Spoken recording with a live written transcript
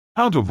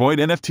How to avoid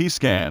NFT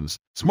scams,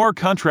 smart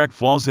contract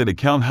flaws and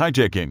account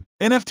hijacking.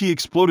 NFT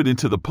exploded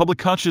into the public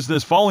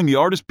consciousness following the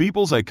artist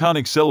Beeple's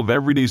iconic sale of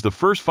Everyday's The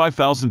First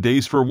 5,000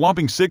 Days for a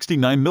whopping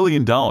 $69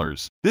 million.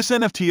 This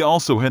NFT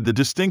also had the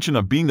distinction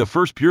of being the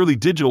first purely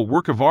digital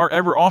work of art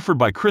ever offered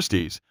by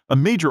Christie's, a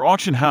major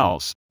auction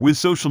house, with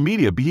social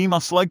media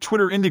behemoths like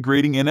Twitter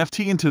integrating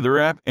NFT into their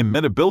app and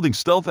Meta building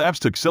stealth apps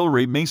to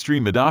accelerate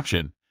mainstream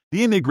adoption.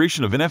 The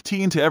integration of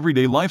NFT into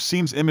everyday life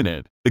seems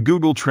imminent. The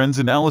Google Trends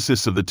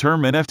analysis of the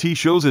term NFT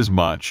shows as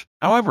much.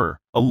 However,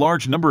 a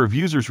large number of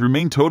users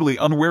remain totally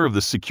unaware of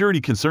the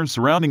security concerns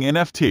surrounding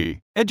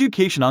NFT.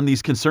 Education on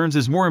these concerns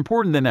is more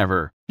important than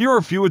ever. Here are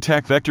a few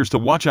attack vectors to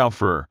watch out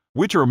for,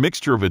 which are a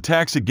mixture of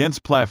attacks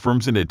against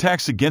platforms and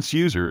attacks against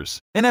users.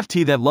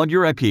 NFT that log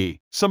your IP.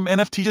 Some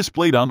NFT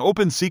displayed on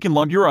OpenSea can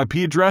log your IP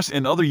address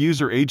and other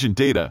user agent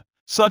data,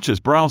 such as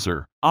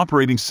browser,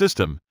 operating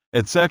system,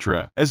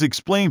 etc., as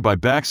explained by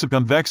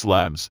Convex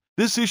Labs.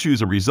 This issue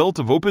is a result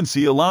of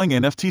OpenSea allowing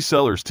NFT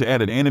sellers to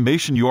add an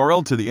animation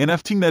URL to the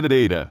NFT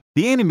metadata.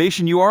 The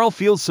animation URL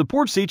field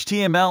supports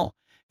HTML,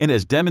 and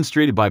as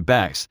demonstrated by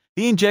Bax,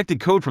 the injected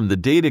code from the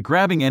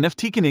data-grabbing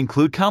NFT can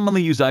include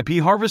commonly used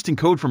IP harvesting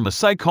code from a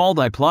site called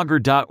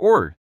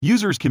iplogger.org.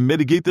 Users can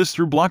mitigate this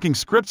through blocking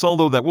scripts,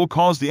 although that will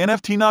cause the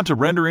NFT not to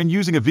render and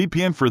using a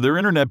VPN for their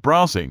internet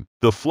browsing.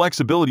 The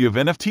flexibility of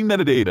NFT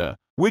metadata,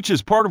 which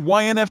is part of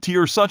why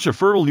NFT are such a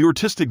fertile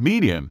artistic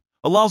medium,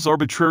 allows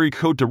arbitrary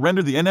code to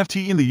render the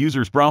NFT in the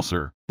user's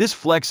browser. This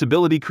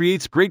flexibility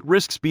creates great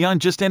risks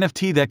beyond just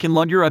NFT that can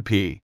log your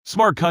IP.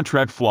 Smart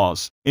contract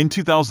flaws. In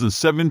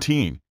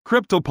 2017,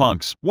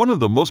 CryptoPunks, one of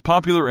the most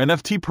popular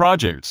NFT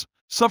projects,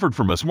 suffered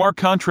from a smart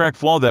contract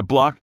flaw that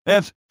blocked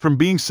ETH from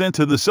being sent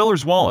to the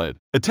seller's wallet.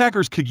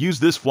 Attackers could use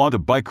this flaw to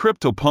buy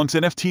CryptoPunks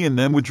NFT and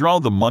then withdraw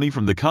the money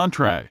from the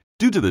contract.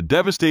 Due to the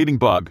devastating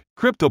bug,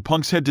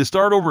 CryptoPunks had to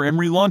start over and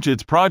relaunch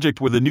its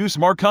project with a new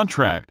smart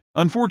contract.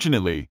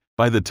 Unfortunately,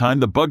 by the time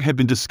the bug had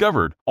been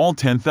discovered, all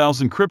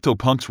 10,000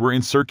 CryptoPunks were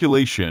in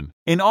circulation.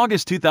 In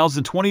August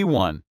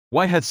 2021,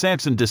 Whitehead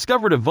Sampson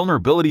discovered a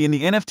vulnerability in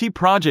the NFT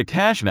project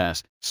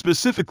Hashnest.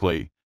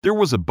 Specifically, there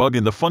was a bug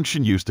in the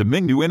function used to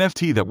mint new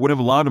NFT that would have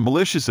allowed a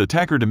malicious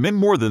attacker to mint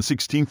more than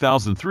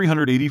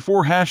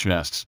 16,384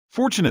 hashnests.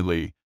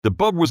 Fortunately, the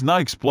bug was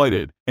not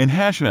exploited, and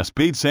Hashnest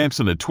paid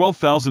Sampson a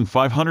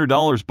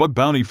 $12,500 bug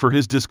bounty for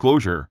his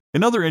disclosure.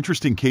 Another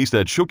interesting case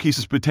that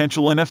showcases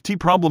potential NFT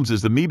problems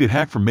is the Meebit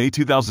hack from May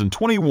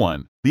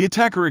 2021. The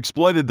attacker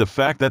exploited the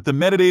fact that the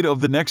metadata of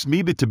the next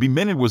Meebit to be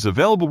minted was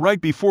available right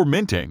before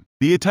minting.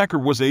 The attacker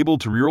was able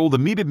to reroll the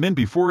Meebit mint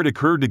before it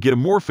occurred to get a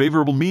more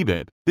favorable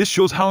Meebit. This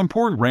shows how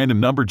important random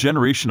number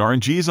generation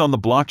RNG is on the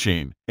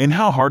blockchain, and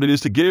how hard it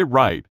is to get it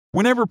right.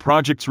 Whenever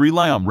projects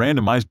rely on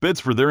randomized bids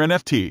for their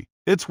NFT,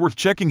 it's worth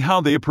checking how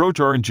they approach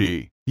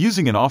RNG.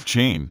 Using an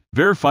off-chain,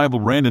 verifiable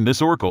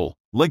randomness oracle,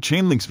 like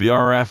Chainlink's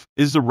VRF,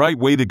 is the right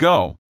way to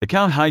go.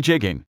 Account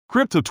hijacking.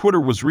 Crypto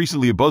Twitter was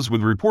recently abuzz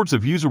with reports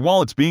of user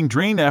wallets being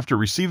drained after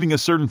receiving a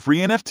certain free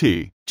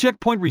NFT.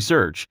 Checkpoint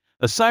Research,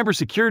 a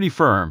cybersecurity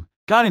firm,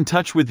 got in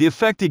touch with the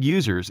affected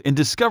users and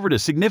discovered a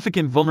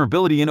significant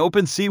vulnerability in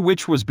OpenSea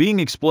which was being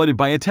exploited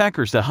by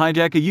attackers to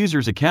hijack a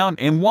user's account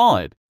and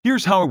wallet.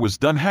 Here's how it was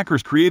done.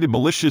 Hackers created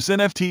malicious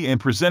NFT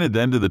and presented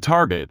them to the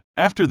target.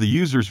 After the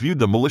users viewed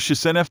the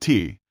malicious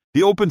NFT,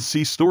 the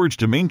OpenSea storage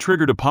domain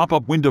triggered a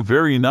pop-up window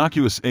very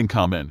innocuous and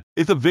common.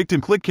 If the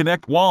victim clicked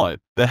Connect Wallet,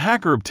 the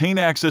hacker obtained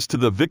access to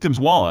the victim's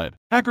wallet.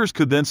 Hackers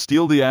could then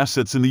steal the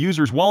assets in the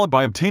user's wallet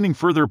by obtaining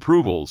further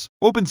approvals.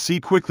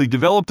 OpenSea quickly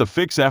developed a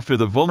fix after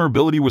the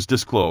vulnerability was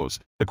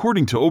disclosed.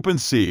 According to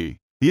OpenSea,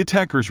 the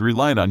attackers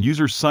relied on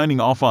users signing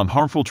off on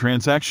harmful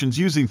transactions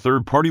using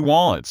third-party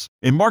wallets.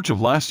 In March of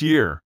last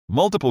year,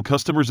 multiple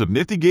customers of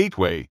Nifty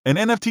Gateway, an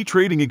NFT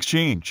trading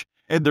exchange,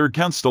 had their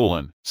accounts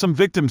stolen. Some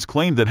victims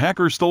claimed that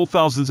hackers stole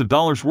thousands of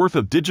dollars worth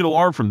of digital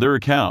art from their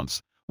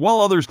accounts, while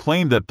others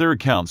claimed that their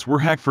accounts were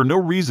hacked for no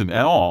reason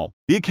at all.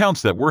 The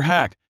accounts that were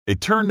hacked,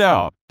 it turned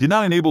out, did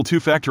not enable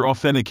two-factor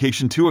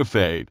authentication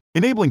 2FA.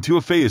 Enabling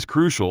 2FA is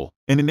crucial,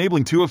 and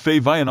enabling 2FA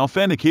via an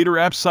authenticator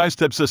app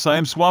sidesteps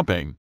SIM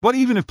swapping. But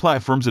even if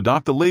platforms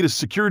adopt the latest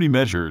security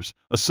measures,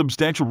 a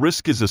substantial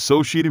risk is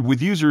associated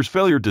with users'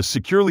 failure to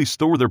securely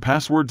store their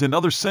passwords and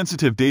other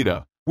sensitive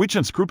data, which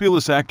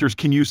unscrupulous actors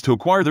can use to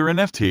acquire their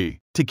NFT.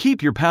 To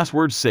keep your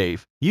passwords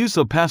safe, use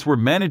a password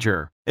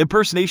manager.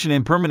 Impersonation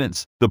and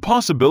permanence. The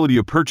possibility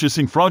of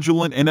purchasing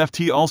fraudulent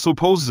NFT also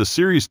poses a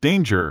serious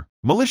danger.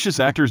 Malicious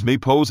actors may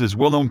pose as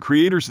well-known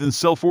creators and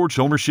sell forged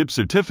ownership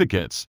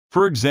certificates.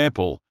 For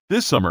example,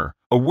 this summer,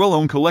 a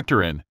well-known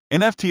collector and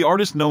NFT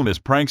artist known as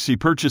Pranksy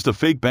purchased a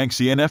fake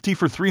Banksy NFT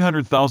for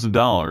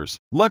 $300,000.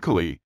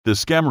 Luckily, the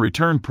scammer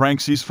returned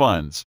Pranksy's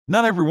funds.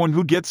 Not everyone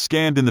who gets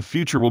scammed in the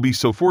future will be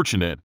so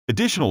fortunate.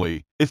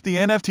 Additionally, if the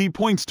NFT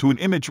points to an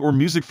image or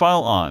music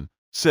file on,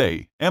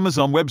 say,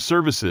 Amazon Web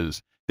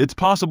Services, it's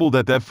possible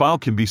that that file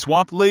can be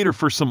swapped later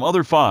for some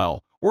other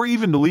file, or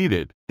even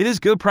deleted. It is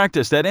good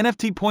practice that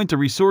NFT point to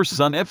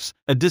resources on IFS,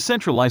 a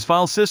decentralized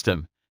file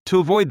system, to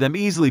avoid them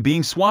easily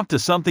being swapped to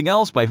something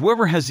else by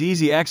whoever has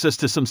easy access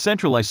to some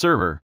centralized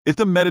server. If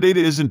the metadata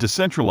isn't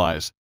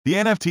decentralized, the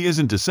NFT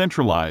isn't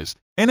decentralized.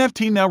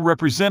 NFT now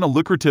represent a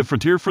lucrative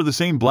frontier for the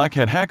same black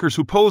hat hackers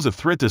who pose a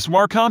threat to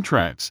smart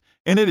contracts,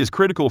 and it is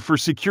critical for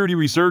security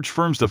research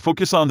firms to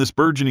focus on this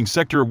burgeoning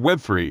sector of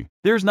Web3.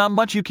 There's not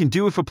much you can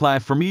do if a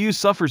platform you use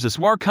suffers a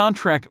smart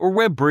contract or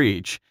web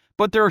breach,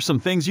 but there are some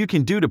things you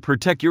can do to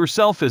protect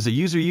yourself as a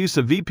user. Use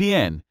a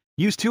VPN.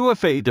 Use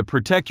 2FA to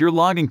protect your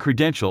login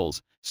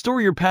credentials,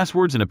 store your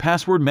passwords in a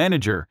password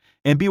manager,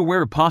 and be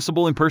aware of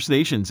possible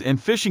impersonations and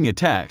phishing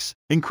attacks.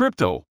 In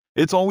crypto,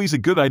 it's always a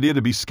good idea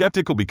to be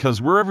skeptical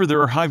because wherever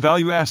there are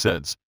high-value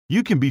assets,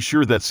 you can be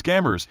sure that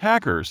scammers,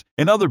 hackers,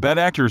 and other bad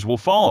actors will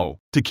follow.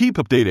 To keep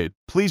updated,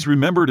 please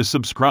remember to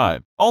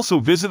subscribe. Also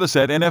visit us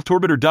at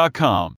nftorbiter.com.